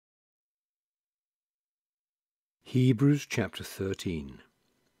Hebrews chapter 13.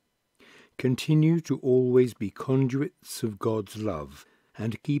 Continue to always be conduits of God's love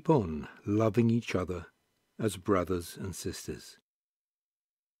and keep on loving each other as brothers and sisters.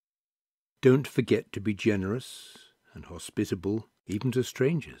 Don't forget to be generous and hospitable even to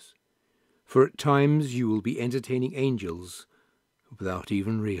strangers, for at times you will be entertaining angels without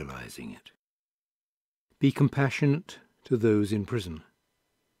even realizing it. Be compassionate to those in prison,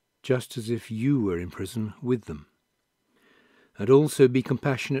 just as if you were in prison with them. And also be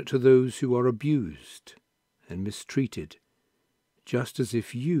compassionate to those who are abused and mistreated, just as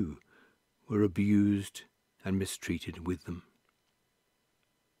if you were abused and mistreated with them.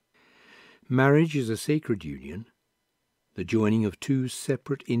 Marriage is a sacred union, the joining of two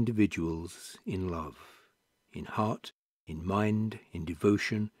separate individuals in love, in heart, in mind, in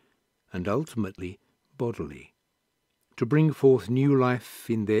devotion, and ultimately bodily, to bring forth new life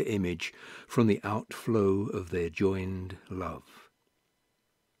in their image from the outflow of their joined love.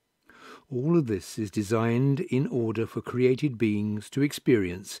 All of this is designed in order for created beings to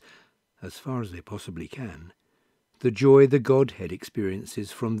experience, as far as they possibly can, the joy the Godhead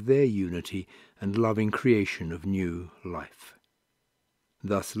experiences from their unity and loving creation of new life.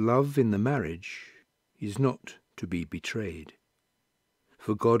 Thus, love in the marriage is not to be betrayed,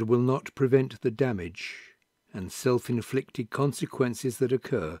 for God will not prevent the damage and self-inflicted consequences that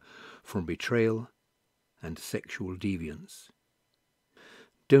occur from betrayal and sexual deviance.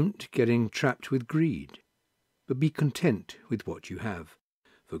 Don't get entrapped with greed, but be content with what you have,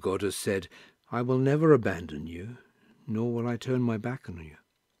 for God has said, "I will never abandon you, nor will I turn my back on you."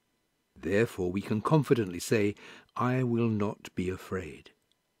 Therefore we can confidently say, "I will not be afraid,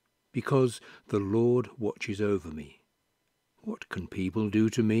 because the Lord watches over me. What can people do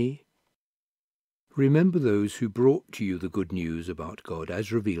to me?" Remember those who brought to you the good news about God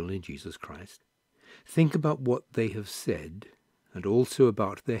as revealed in Jesus Christ. Think about what they have said and also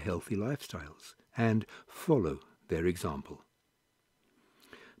about their healthy lifestyles, and follow their example.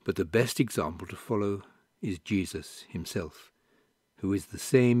 But the best example to follow is Jesus himself, who is the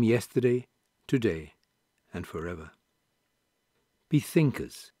same yesterday, today, and forever. Be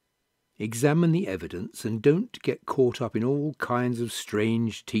thinkers. Examine the evidence and don't get caught up in all kinds of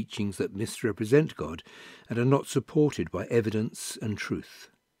strange teachings that misrepresent God and are not supported by evidence and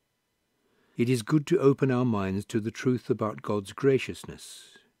truth. It is good to open our minds to the truth about God's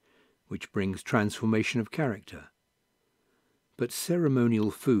graciousness, which brings transformation of character. But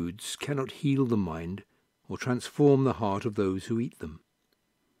ceremonial foods cannot heal the mind or transform the heart of those who eat them.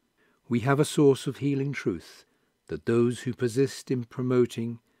 We have a source of healing truth that those who persist in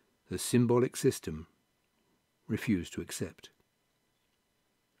promoting the symbolic system refuse to accept.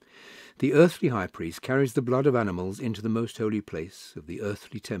 The earthly high priest carries the blood of animals into the most holy place of the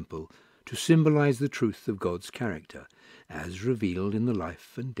earthly temple to symbolize the truth of God's character, as revealed in the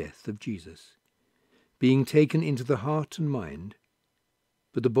life and death of Jesus, being taken into the heart and mind,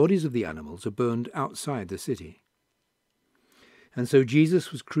 but the bodies of the animals are burned outside the city. And so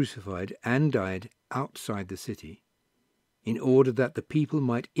Jesus was crucified and died outside the city, in order that the people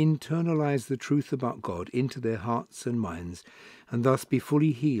might internalize the truth about God into their hearts and minds, and thus be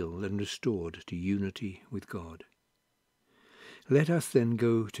fully healed and restored to unity with God. Let us then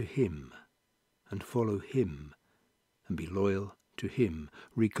go to him and follow him and be loyal to him,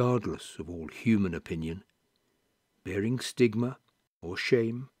 regardless of all human opinion, bearing stigma or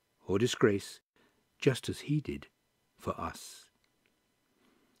shame or disgrace, just as he did for us.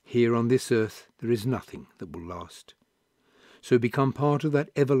 Here on this earth there is nothing that will last. So become part of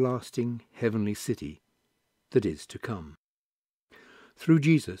that everlasting heavenly city that is to come. Through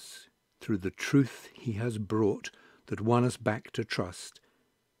Jesus, through the truth he has brought that won us back to trust,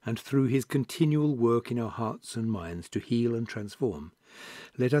 and through his continual work in our hearts and minds to heal and transform,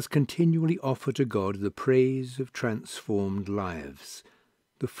 let us continually offer to God the praise of transformed lives,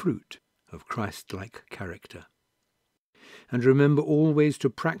 the fruit of Christ-like character. And remember always to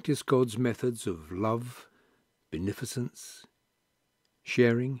practice God's methods of love, beneficence,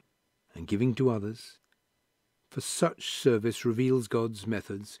 sharing, and giving to others, for such service reveals God's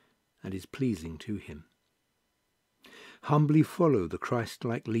methods and is pleasing to him. Humbly follow the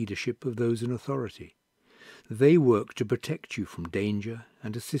Christ-like leadership of those in authority. They work to protect you from danger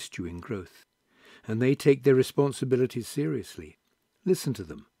and assist you in growth, and they take their responsibilities seriously. Listen to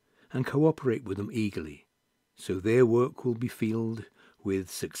them and cooperate with them eagerly, so their work will be filled with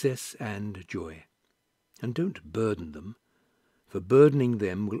success and joy. And don't burden them, for burdening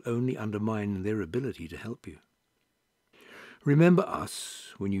them will only undermine their ability to help you. Remember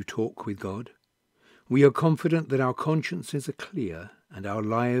us when you talk with God. We are confident that our consciences are clear and our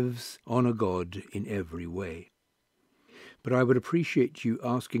lives honour God in every way. but I would appreciate you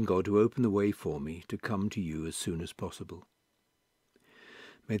asking God to open the way for me to come to you as soon as possible.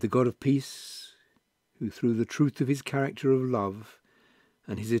 May the God of peace, who through the truth of his character of love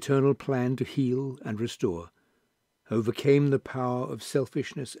and his eternal plan to heal and restore, overcame the power of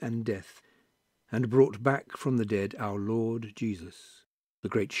selfishness and death, and brought back from the dead our Lord Jesus, the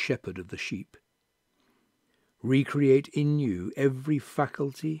great shepherd of the sheep, recreate in you every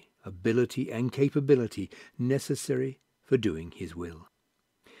faculty, ability, and capability necessary for doing his will.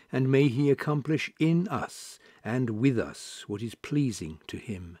 And may he accomplish in us and with us what is pleasing to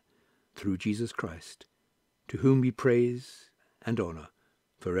him, through Jesus Christ, to whom be praise and honour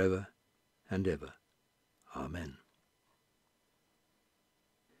for ever and ever. Amen.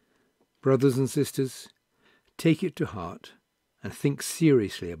 Brothers and sisters, take it to heart and think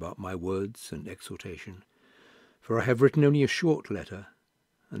seriously about my words and exhortation, for I have written only a short letter,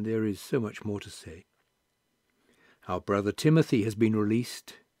 and there is so much more to say. Our brother Timothy has been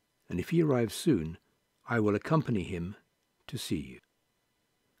released, and if he arrives soon, I will accompany him to see you.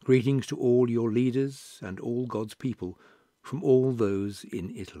 Greetings to all your leaders and all God's people from all those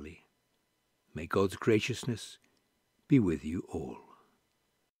in Italy. May God's graciousness be with you all.